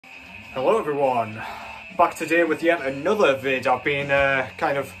Hello everyone, back today with yet another vid. I've been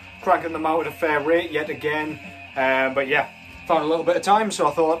kind of cranking them out at a fair rate yet again, but yeah, found a little bit of time, so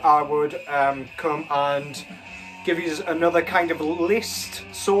I thought I would come and give you another kind of list,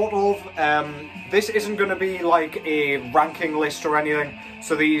 sort of. This isn't going to be like a ranking list or anything,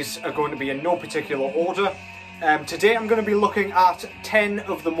 so these are going to be in no particular order. Today I'm going to be looking at 10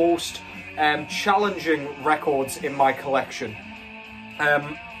 of the most challenging records in my collection.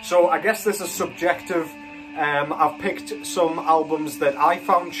 So I guess this is subjective. I've picked some albums that I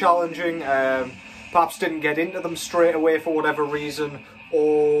found challenging, perhaps didn't get into them straight away for whatever reason,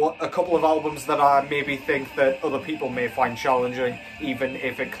 or a couple of albums that I maybe think that other people may find challenging, even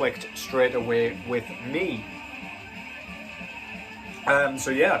if it clicked straight away with me. So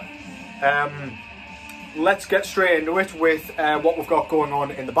yeah, let's get straight into it with what we've got going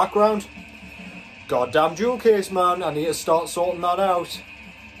on in the background. Goddamn jewel case, man, I need to start sorting that out.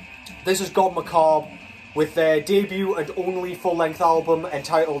 This is Macabre with their debut and only full-length album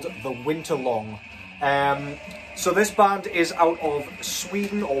entitled The Winterlong. So this band is out of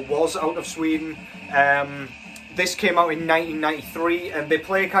Sweden, or was out of Sweden. This came out in 1993, and they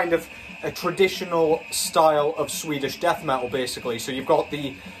play kind of a traditional style of Swedish death metal, basically. So you've got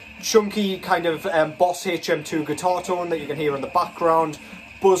the chunky kind of Boss HM2 guitar tone that you can hear in the background,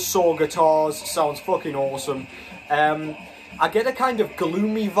 buzzsaw guitars, sounds fucking awesome. I get a kind of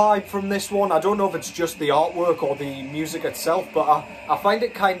gloomy vibe from this one. I don't know if it's just the artwork or the music itself, but I find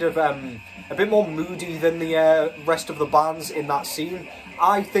it kind of a bit more moody than the rest of the bands in that scene.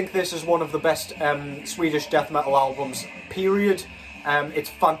 I think this is one of the best Swedish death metal albums, period. It's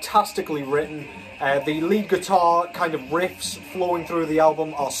fantastically written. The lead guitar kind of riffs flowing through the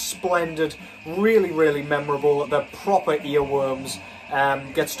album are splendid, really, really memorable. They're proper earworms.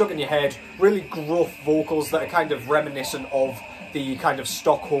 Get stuck in your head, really gruff vocals that are kind of reminiscent of the kind of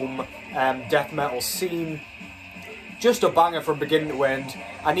Stockholm death metal scene. Just a banger from beginning to end.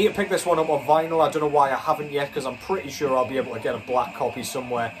 I need to pick this one up on vinyl. I don't know why I haven't yet, because I'm pretty sure I'll be able to get a black copy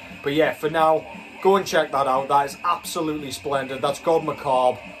somewhere. But yeah, for now, go and check that out. That is absolutely splendid. That's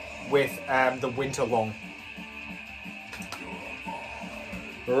Macabre with The Winterlong.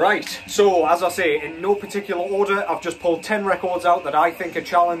 Right, so as I say, in no particular order, I've just pulled 10 records out that I think are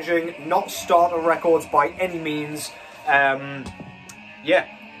challenging, not starter records by any means. Yeah,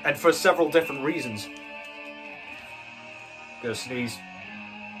 and for several different reasons. Gonna sneeze.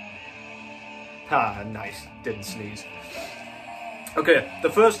 Ah, nice, didn't sneeze. Okay, the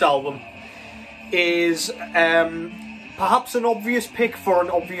first album is perhaps an obvious pick for an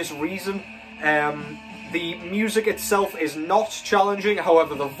obvious reason. The music itself is not challenging,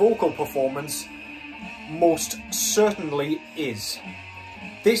 however the vocal performance most certainly is.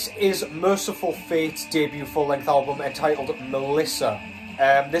 This is Mercyful Fate's debut full-length album entitled Melissa.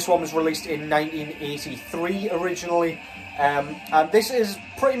 This one was released in 1983 originally, and this is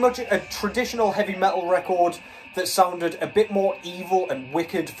pretty much a traditional heavy metal record that sounded a bit more evil and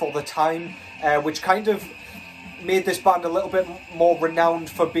wicked for the time, which kind of made this band a little bit more renowned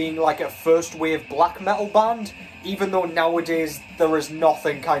for being like a first wave black metal band, even though nowadays there is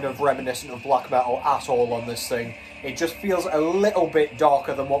nothing kind of reminiscent of black metal at all on this thing. It just feels a little bit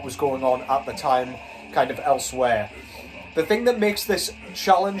darker than what was going on at the time, kind of elsewhere. The thing that makes this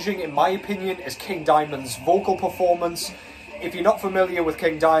challenging, in my opinion, is King Diamond's vocal performance. If you're not familiar with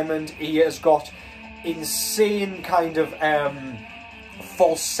King Diamond, he has got insane kind of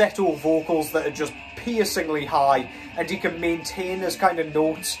falsetto vocals that are just piercingly high, and he can maintain his kind of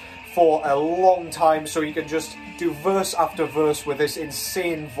notes for a long time, so he can just do verse after verse with this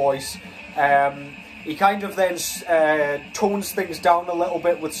insane voice. He kind of then tones things down a little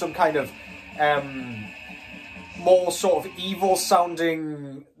bit with some kind of more sort of evil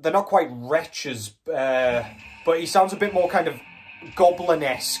sounding, they're not quite wretches, but he sounds a bit more kind of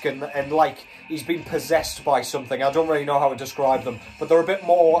goblin-esque and like he's been possessed by something. I don't really know how to describe them, but they're a bit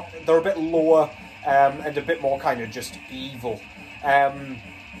lower, and a bit more kind of just evil.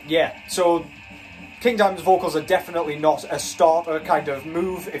 Yeah, so King Diamond's vocals are definitely not a starter kind of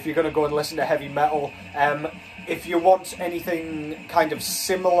move if you're going to go and listen to heavy metal. If you want anything kind of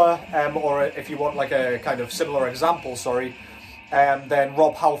similar, or if you want like a kind of similar example, sorry, then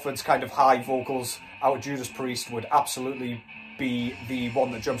Rob Halford's kind of high vocals out of Judas Priest would absolutely be the one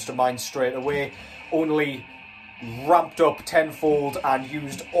that jumps to mind straight away, only ramped up tenfold and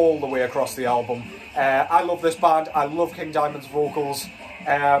used all the way across the album. I love this band, I love King Diamond's vocals.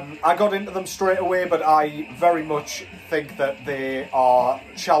 I got into them straight away, but I very much think that they are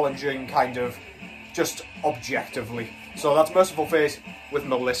challenging kind of just objectively. So that's Mercyful Fate with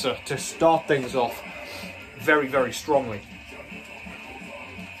Melissa to start things off very, very strongly.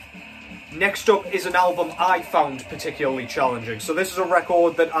 Next up is an album I found particularly challenging. So this is a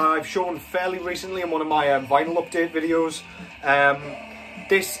record that I've shown fairly recently in one of my vinyl update videos.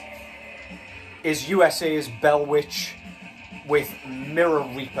 This is USA's Bell Witch with Mirror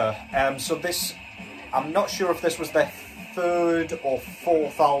Reaper. So this, I'm not sure if this was their third or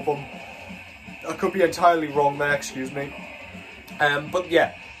fourth album. I could be entirely wrong there, excuse me. But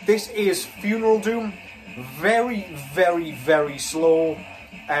yeah, this is Funeral Doom. Very, very, very slow.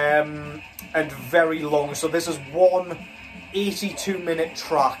 And very long. So this is one 82-minute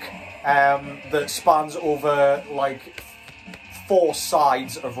track that spans over like 4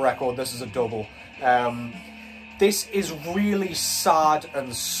 sides of record. This is a double. This is really sad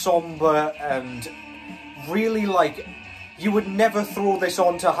and somber and really like, you would never throw this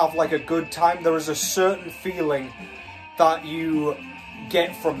on to have like a good time. There is a certain feeling that you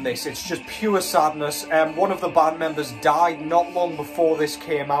get from this. It's just pure sadness. One of the band members died not long before this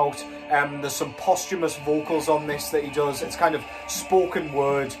came out. There's some posthumous vocals on this that he does. It's kind of spoken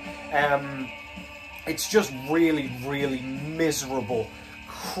word. It's just really, really miserable,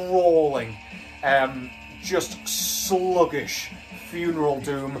 crawling, just sluggish funeral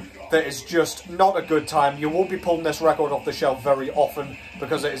doom that is just not a good time. You won't be pulling this record off the shelf very often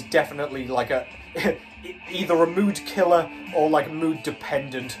because it is definitely like a either a mood killer or like mood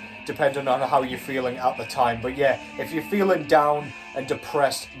dependent, depending on how you're feeling at the time. But yeah, if you're feeling down and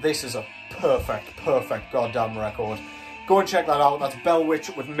depressed, this is a perfect goddamn record. Go and check that out. That's Bell Witch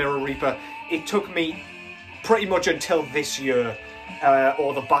with Mirror Reaper. It took me pretty much until this year,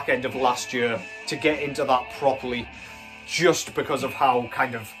 or the back end of last year, to get into that properly, just because of how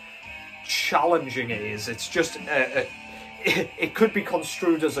kind of challenging it is. It's just, it could be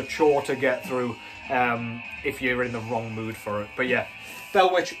construed as a chore to get through if you're in the wrong mood for it. But yeah,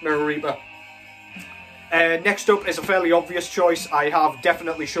 Bell Witch, Mirror Reaper. Next up is a fairly obvious choice. I have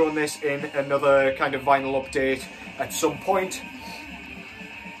definitely shown this in another kind of vinyl update at some point.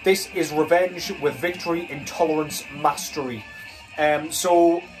 This is Revenge with Victory.Intolerance.Mastery.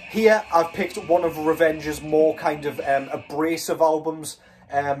 So here I've picked one of Revenge's more kind of abrasive albums.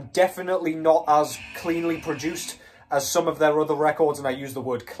 Definitely not as cleanly produced as some of their other records, and I use the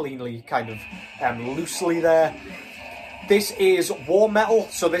word cleanly kind of loosely there. This is war metal,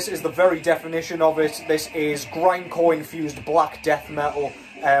 so this is the very definition of it. This is grindcore infused black death metal.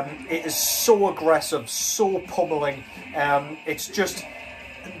 It is so aggressive, so pummeling. It's just,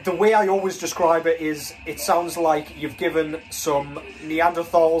 the way I always describe it is, it sounds like you've given some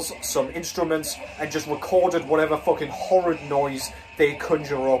Neanderthals some instruments and just recorded whatever fucking horrid noise they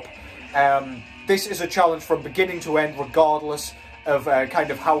conjure up. This is a challenge from beginning to end, regardless of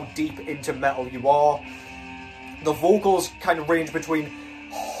kind of how deep into metal you are. The vocals kind of range between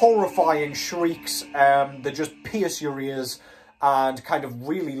horrifying shrieks that just pierce your ears and kind of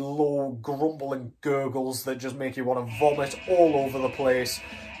really low grumbling gurgles that just make you want to vomit all over the place.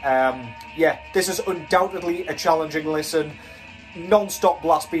 Yeah, this is undoubtedly a challenging listen. Non-stop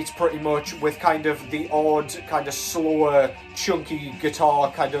blast beats pretty much, with kind of the odd kind of slower chunky guitar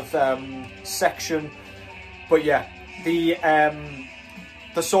kind of section. But yeah, the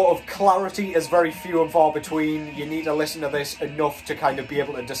sort of clarity is very few and far between. You need to listen to this enough to kind of be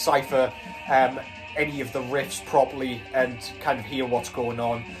able to decipher any of the riffs properly and kind of hear what's going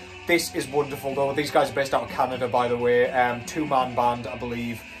on. This is wonderful though. These guys are based out of Canada, by the way. 2-man band, I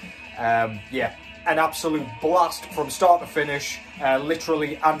believe. Yeah, an absolute blast from start to finish,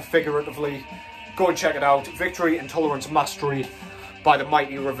 literally and figuratively. Go and check it out. Victory.Intolerance.Mastery by the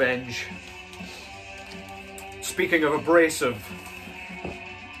mighty Revenge. Speaking of abrasive,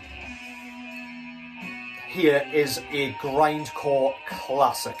 here is a grindcore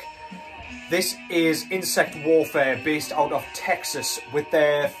classic. This is Insect Warfare, based out of Texas, with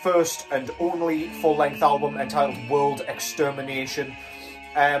their first and only full-length album entitled World Extermination.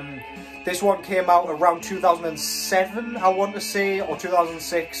 This one came out around 2007, I want to say, or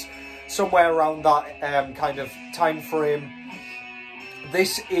 2006, somewhere around that kind of time frame.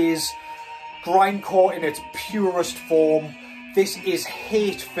 This is grindcore in its purest form. This is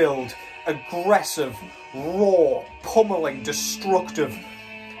hate-filled, aggressive, raw, pummeling, destructive.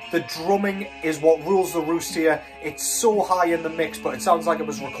 The drumming is what rules the roost here. It's so high in the mix, but it sounds like it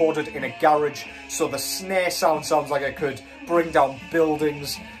was recorded in a garage, so the snare sound sounds like it could bring down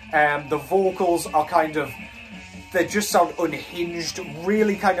buildings. The vocals are kind of, they just sound unhinged,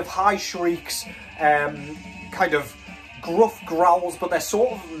 really kind of high shrieks, kind of gruff growls, but they're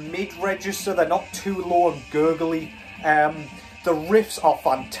sort of mid-register, they're not too low and gurgly. The riffs are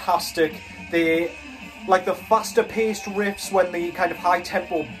fantastic. They, like the faster paced riffs when the kind of high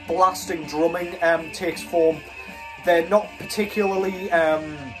tempo blasting drumming takes form, they're not particularly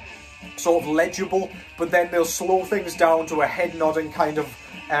sort of legible, but then they'll slow things down to a head-nodding kind of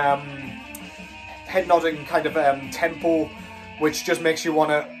tempo, which just makes you want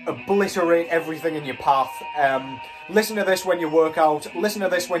to obliterate everything in your path. Listen to this when you work out. Listen to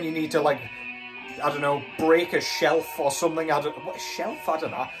this when you need to, like, I don't know, break a shelf or something. What, shelf? I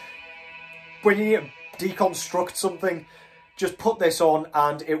don't know. When you need to deconstruct something, just put this on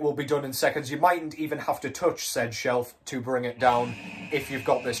and it will be done in seconds. You mightn't even have to touch said shelf to bring it down if you've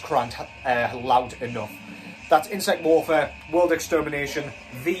got this cranked loud enough. That's Insect Warfare, World Extermination,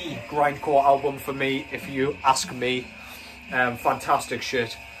 the grindcore album for me, if you ask me. Fantastic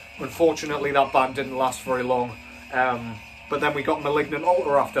shit. Unfortunately, that band didn't last very long. But then we got Malignant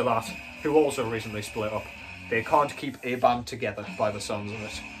Altar after that, who also recently split up. They can't keep a band together, by the sounds of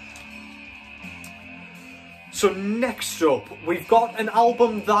it. So next up, we've got an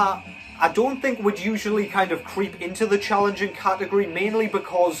album that I don't think would usually kind of creep into the challenging category, mainly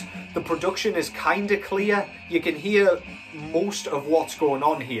because the production is kind of clear. You can hear most of what's going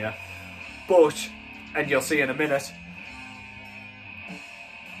on here. But, and you'll see in a minute,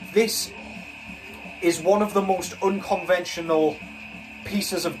 this is one of the most unconventional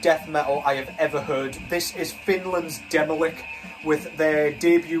pieces of death metal I have ever heard. This is Finland's Demilich with their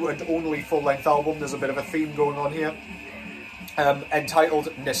debut and only full-length album. There's a bit of a theme going on here.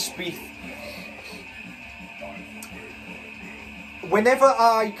 Entitled Nespithe. Whenever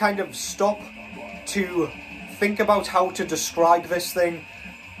I kind of stop to think about how to describe this thing,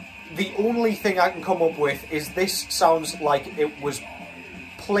 the only thing I can come up with is this sounds like it was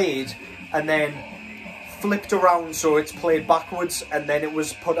played and then flipped around so it's played backwards and then it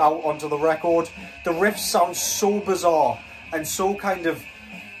was put out onto the record. The riffs sound so bizarre and so kind of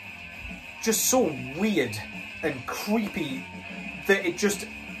just so weird and creepy that it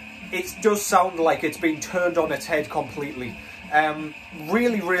does sound like it's been turned on its head completely.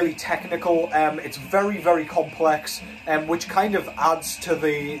 Really, really technical. It's very, very complex, which kind of adds to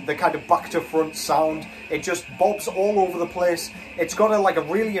the kind of back to front sound. It just bobs all over the place. It's got a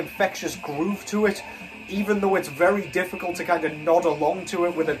really infectious groove to it, even though it's very difficult to kind of nod along to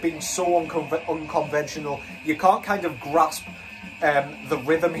it with it being so unconventional. You can't kind of grasp the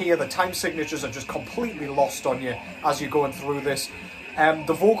rhythm here. The time signatures are just completely lost on you as you're going through this.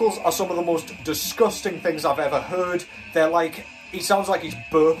 The vocals are some of the most disgusting things I've ever heard. They're like, he sounds like he's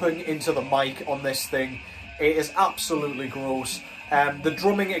burping into the mic on this thing. It is absolutely gross. The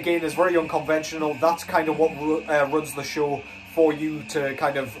drumming, again, is very unconventional. That's kind of what runs the show for you to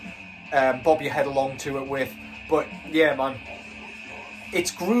kind of bob your head along to it with. But yeah, man,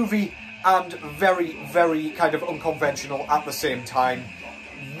 it's groovy and very, very kind of unconventional at the same time.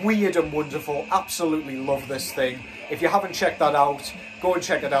 Weird and wonderful. Absolutely love this thing. If you haven't checked that out, go and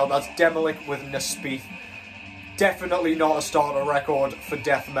check it out. That's Demilich with Nespithe. Definitely not a starter record for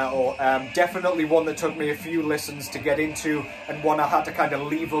death metal. Definitely one that took me a few listens to get into, and one I had to kind of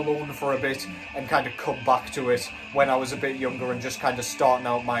leave alone for a bit and kind of come back to it when I was a bit younger and just kind of starting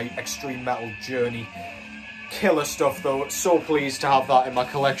out my extreme metal journey. Killer stuff though. So pleased to have that in my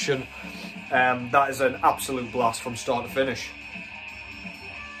collection. That is an absolute blast from start to finish.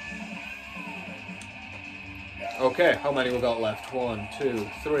 Okay, how many we've got left? 1, 2,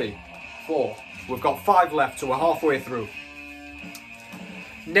 3, 4. We've got 5 left, so we're halfway through.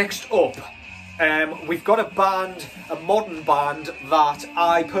 Next up, we've got a band, a modern band, that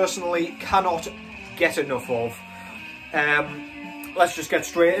I personally cannot get enough of. Let's just get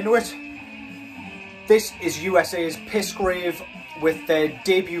straight into it. This is USA's Pissgrave with their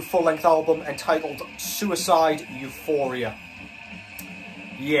debut full-length album entitled Suicide Euphoria.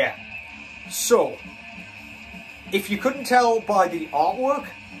 Yeah. So, if you couldn't tell by the artwork,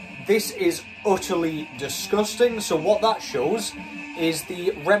 this is utterly disgusting. So what that shows is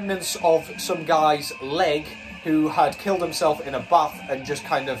the remnants of some guy's leg who had killed himself in a bath and just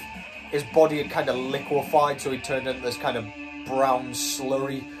kind of, his body had kind of liquefied, so he turned into this kind of brown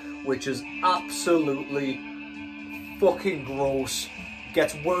slurry, which is absolutely fucking gross.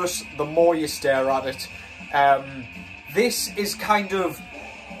 Gets worse the more you stare at it. This is kind of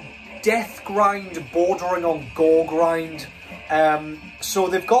death grind bordering on gore grind. So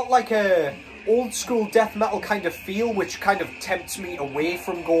they've got like a old school death metal kind of feel, which kind of tempts me away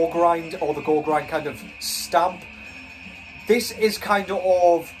from gore grind or the gore grind kind of stamp. This is kind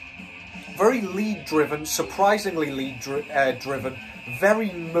of very lead driven, surprisingly lead driven,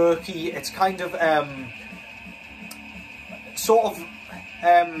 very murky. It's kind of sort of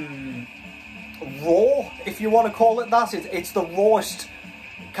raw, if you want to call it that. It's the rawest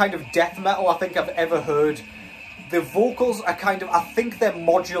kind of death metal I think I've ever heard. The vocals are kind of, I think they're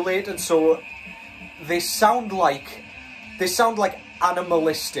modulated, so they sound like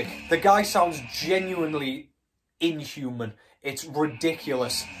animalistic. The guy sounds genuinely inhuman. It's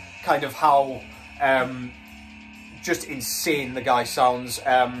ridiculous kind of how just insane the guy sounds.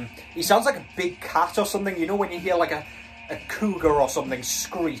 He sounds like a big cat or something. You know when you hear like a cougar or something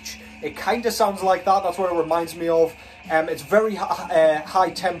screech? It kind of sounds like that. That's what it reminds me of. It's very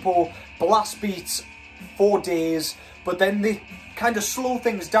high tempo, blast beats, 4 days, but then they kind of slow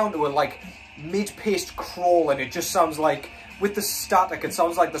things down to a like mid-paced crawl, and it just sounds like, with the static, it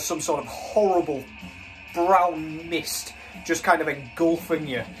sounds like there's some sort of horrible brown mist just kind of engulfing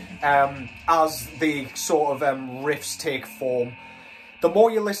you as the sort of riffs take form. The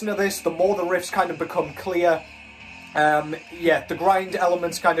more you listen to this, the more the riffs kind of become clear. Yeah, the grind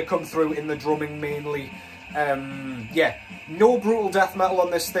elements kind of come through in the drumming mainly. Yeah, no brutal death metal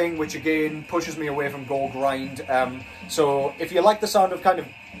on this thing, which again pushes me away from gore grind. So if you like the sound of kind of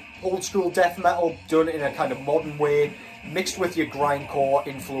old school death metal done in a kind of modern way, mixed with your grindcore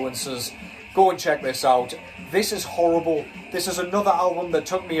influences, go and check this out. This is horrible. This is another album that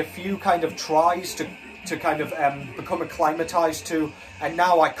took me a few kind of tries to kind of become acclimatized to, and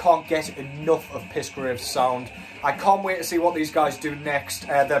now I can't get enough of Pissgrave's sound. I can't wait to see what these guys do next.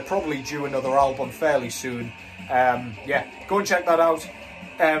 They're probably due another album fairly soon. Yeah, go and check that out.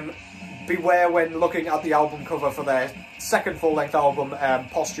 Beware when looking at the album cover for their second full-length album,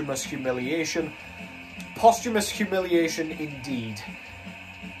 Posthumous Humiliation. Posthumous Humiliation indeed.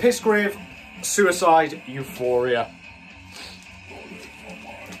 Pissgrave, Suicide, Euphoria.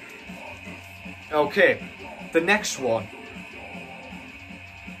 Okay, the next one.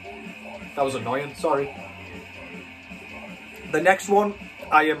 That was annoying, sorry. The next one,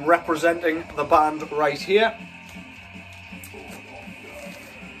 I am representing the band right here.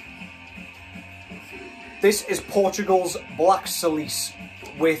 This is Portugal's Black Cilice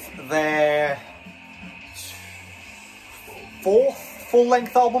with their 4th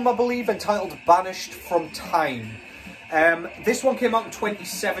full-length album, I believe, entitled Banished from Time. This one came out in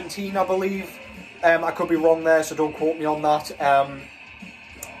 2017, I believe. I could be wrong there, so don't quote me on that.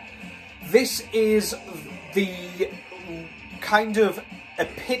 This is the kind of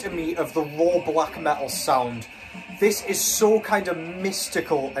epitome of the raw black metal sound. This is so kind of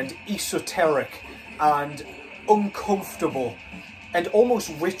mystical and esoteric and uncomfortable and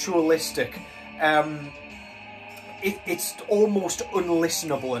almost ritualistic. It's almost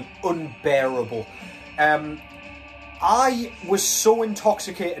unlistenable and unbearable. I was so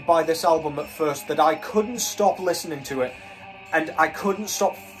intoxicated by this album at first that I couldn't stop listening to it, and I couldn't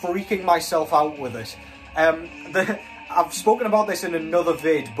stop freaking myself out with it. I've spoken about this in another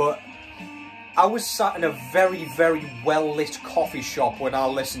vid, but I was sat in a very, very well-lit coffee shop when I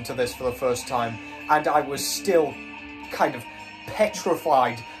listened to this for the first time, and I was still kind of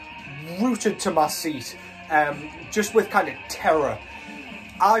petrified, rooted to my seat, just with kind of terror.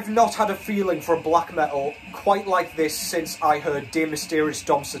 I've not had a feeling for black metal quite like this since I heard De Mysteris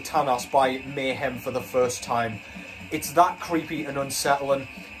Dom Satanas by Mayhem for the first time. It's that creepy and unsettling.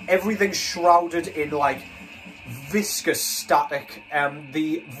 Everything's shrouded in like viscous static.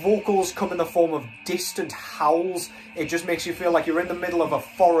 The vocals come in the form of distant howls. It just makes you feel like you're in the middle of a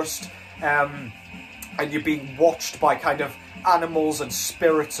forest and you're being watched by kind of animals and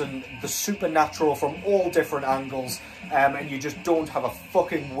spirits and the supernatural from all different angles, and you just don't have a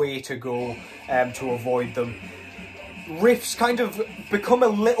fucking way to go to avoid them. Riffs kind of become a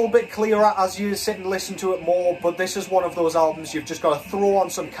little bit clearer as you sit and listen to it more, but this is one of those albums you've just got to throw on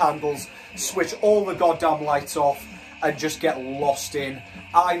some candles, switch all the goddamn lights off, and just get lost in.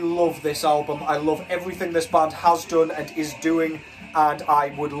 I love this album. I love everything this band has done and is doing, and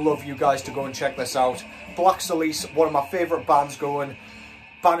I would love you guys to go and check this out. Black Cilice, one of my favourite bands going.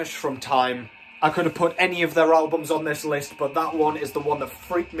 Banished from Time. I could have put any of their albums on this list, but that one is the one that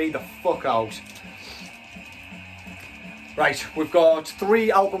freaked me the fuck out. Right, we've got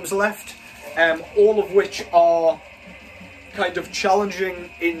 3 albums left, all of which are kind of challenging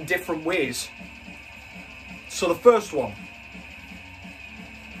in different ways. So the first one,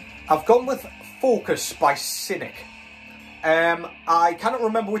 I've gone with Focus by Cynic. I cannot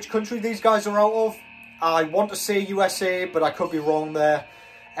remember which country these guys are out of. I want to say USA, but I could be wrong there.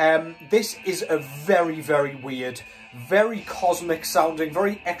 This is a very, very weird, very cosmic sounding,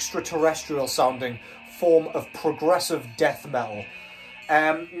 very extraterrestrial sounding form of progressive death metal.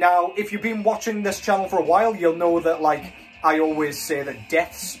 Now, if you've been watching this channel for a while, you'll know that, like, I always say that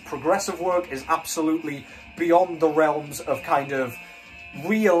Death's progressive work is absolutely beyond the realms of kind of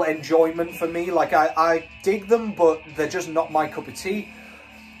real enjoyment for me. Like, I dig them, but they're just not my cup of tea.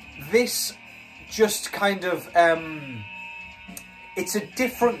 This just kind of, it's a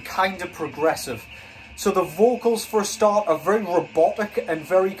different kind of progressive. So the vocals for a start are very robotic and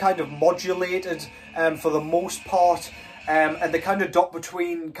very kind of modulated for the most part. And they kind of dot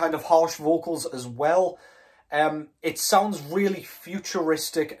between kind of harsh vocals as well. It sounds really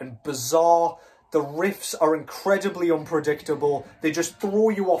futuristic and bizarre. The riffs are incredibly unpredictable. They just throw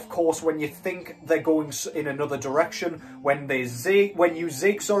you off course when you think they're going in another direction. When you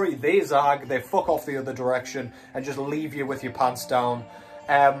zig, they zag, they fuck off the other direction and just leave you with your pants down.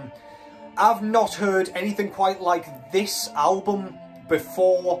 I've not heard anything quite like this album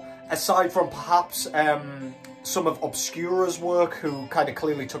before, aside from perhaps some of Obscura's work, who kind of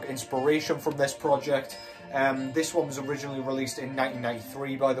clearly took inspiration from this project. This one was originally released in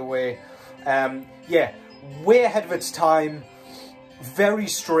 1993, by the way. Yeah, way ahead of its time, very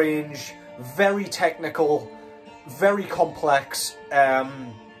strange, very technical, very complex,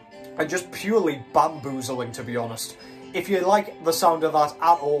 and just purely bamboozling, to be honest. If you like the sound of that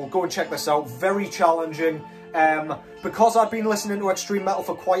at all, go and check this out. Very challenging. Because I'd been listening to extreme metal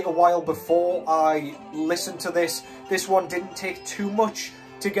for quite a while before I listened to this, this one didn't take too much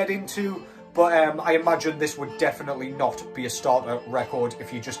to get into. But I imagine this would definitely not be a starter record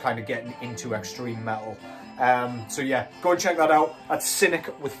if you're just kind of getting into extreme metal. So yeah, go and check that out. That's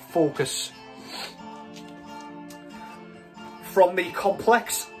Cynic with Focus. From the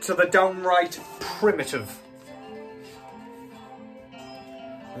complex to the downright primitive.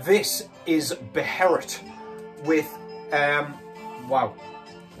 This is Beherit with, wow,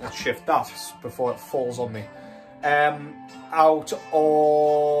 let's shift that before it falls on me. Out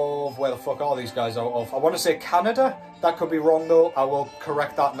of, where the fuck are these guys out of? I want to say Canada. That could be wrong though. I will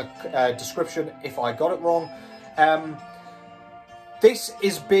correct that in the description if I got it wrong. This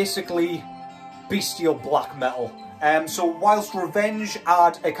is basically bestial black metal. So whilst Revenge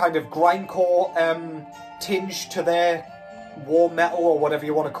add a kind of grindcore tinge to their war metal, or whatever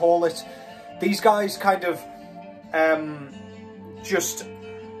you want to call it, these guys kind of just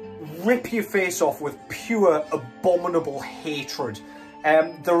rip your face off with pure abominable hatred.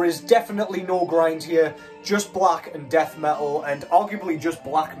 There is definitely no grind here, just black and death metal, and arguably just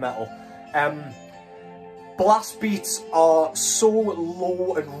black metal. Blast beats are so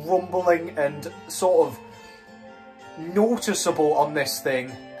low and rumbling and sort of noticeable on this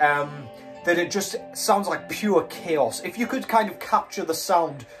thing that it just sounds like pure chaos. If you could kind of capture the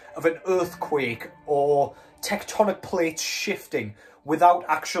sound of an earthquake or tectonic plates shifting without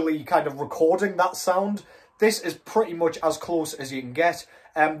actually kind of recording that sound, this is pretty much as close as you can get.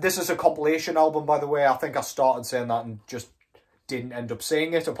 This is a compilation album, by the way. I think I started saying that and just didn't end up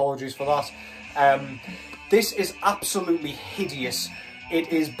saying it. Apologies for that. This is absolutely hideous. It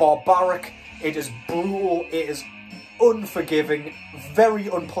is barbaric. It is brutal. It is unforgiving. Very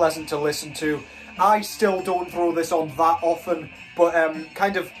unpleasant to listen to. I still don't throw this on that often, but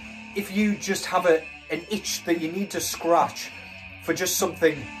kind of, if you just have an itch that you need to scratch for just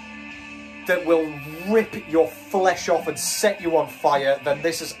something that will rip your flesh off and set you on fire, then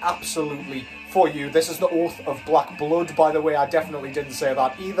this is absolutely for you. This is the Oath of Black Blood, by the way. I definitely didn't say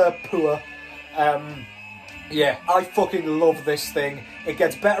that either. Poor. Yeah, I fucking love this thing. It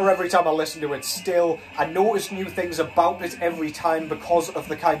gets better every time I listen to it still. I notice new things about it every time because of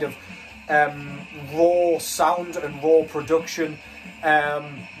the kind of raw sound and raw production.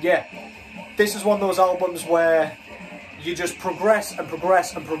 Yeah, this is one of those albums where you just progress and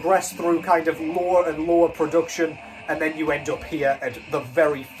progress and progress through kind of lower and lower production, and then you end up here at the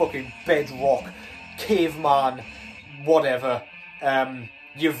very fucking bedrock, caveman, whatever.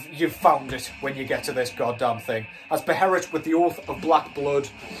 You've found it when you get to this goddamn thing. As Beherit with the Oath of Black Blood.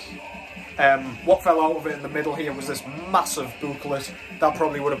 What fell out of it in the middle here was this massive booklet. That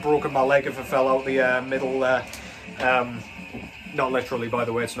probably would have broken my leg if it fell out the middle there. Not literally, by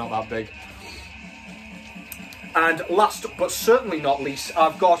the way, it's not that big. And last but certainly not least,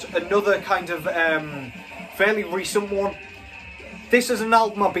 I've got another kind of fairly recent one. This is an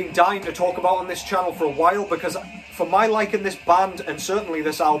album I've been dying to talk about on this channel for a while, because for my liking, this band, and certainly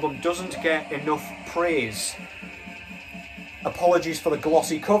this album, doesn't get enough praise. Apologies for the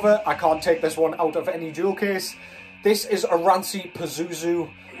glossy cover, I can't take this one out of any jewel case. This is Oranssi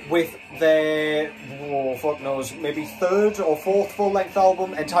Pazuzu with their, oh, fuck knows, maybe third or fourth full-length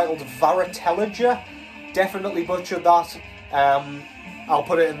album entitled Värähtelijä. Definitely butchered that. I'll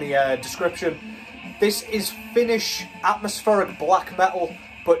put it in the description. This is Finnish atmospheric black metal,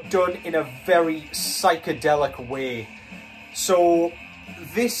 but done in a very psychedelic way. So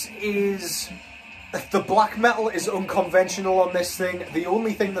this is... the black metal is unconventional on this thing. The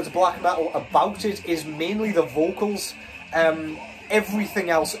only thing that's black metal about it is mainly the vocals. Everything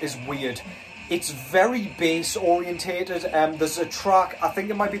else is weird. It's very bass orientated. There's a track, I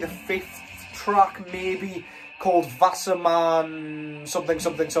think it might be the 5th track, maybe, called Vassaman something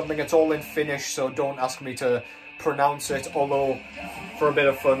something something. It's all in Finnish, so don't ask me to pronounce it, although for a bit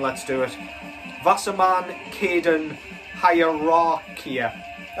of fun, let's do it. Vassaman Kaden Hierarchia.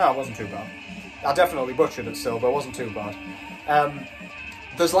 Oh, it wasn't too bad. I definitely butchered it still, but it wasn't too bad.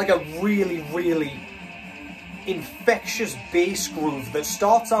 There's like a really, really infectious bass groove that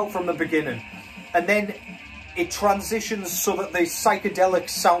starts out from the beginning, and then it transitions so that the psychedelic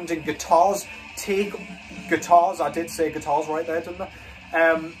sounding guitars take... I did say guitars right there, didn't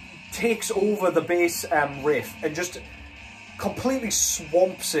I? Takes over the bass riff and just completely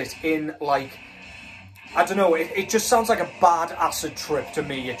swamps it in, like, I don't know, it just sounds like a bad acid trip to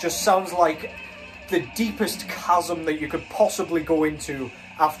me. It just sounds like the deepest chasm that you could possibly go into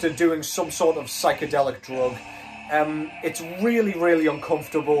after doing some sort of psychedelic drug. It's really, really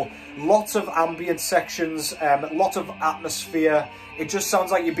uncomfortable. Lots of ambient sections, lots of atmosphere. It just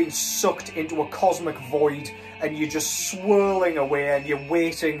sounds like you're being sucked into a cosmic void and you're just swirling away and you're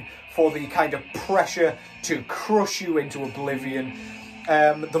waiting for the kind of pressure to crush you into oblivion.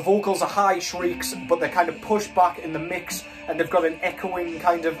 The vocals are high shrieks, but they're kind of pushed back in the mix and they've got an echoing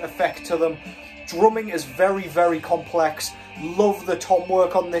kind of effect to them. Drumming is very, very complex. Love the tom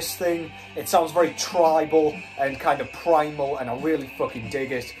work on this thing. It sounds very tribal and kind of primal, and I really fucking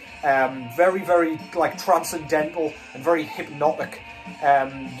dig it. Very, very, like, transcendental and very hypnotic.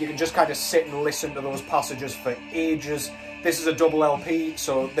 You can just kind of sit and listen to those passages for ages. This is a double LP,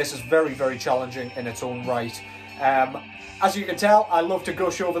 so this is very, very challenging in its own right. As you can tell, I love to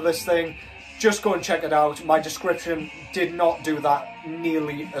gush over this thing. Just go and check it out. My description did not do that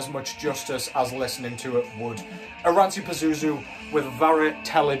nearly as much justice as listening to it would. Oranssi Pazuzu with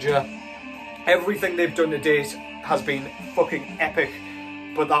Värähtelijä. Everything they've done to date has been fucking epic,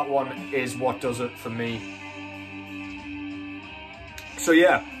 but that one is what does it for me. So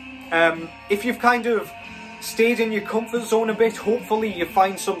yeah, if you've kind of stayed in your comfort zone a bit, hopefully you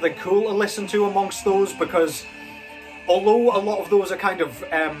find something cool to listen to amongst those, because although a lot of those are kind of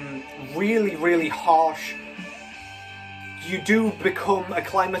really, really harsh, you do become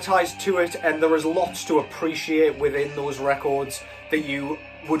acclimatized to it, and there is lots to appreciate within those records that you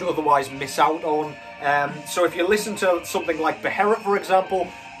would otherwise miss out on. So if you listen to something like Beherit, for example,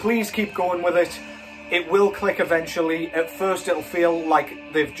 please keep going with it. It will click eventually. At first it'll feel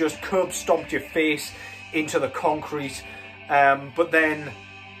like they've just curb stomped your face into the concrete, but then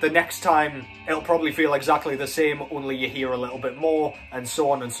the next time it'll probably feel exactly the same, only you hear a little bit more, and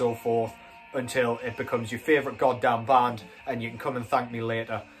so on and so forth, until it becomes your favourite goddamn band and you can come and thank me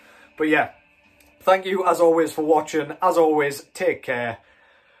later. But yeah, thank you as always for watching. As always, take care,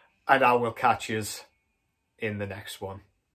 and I will catch yous in the next one.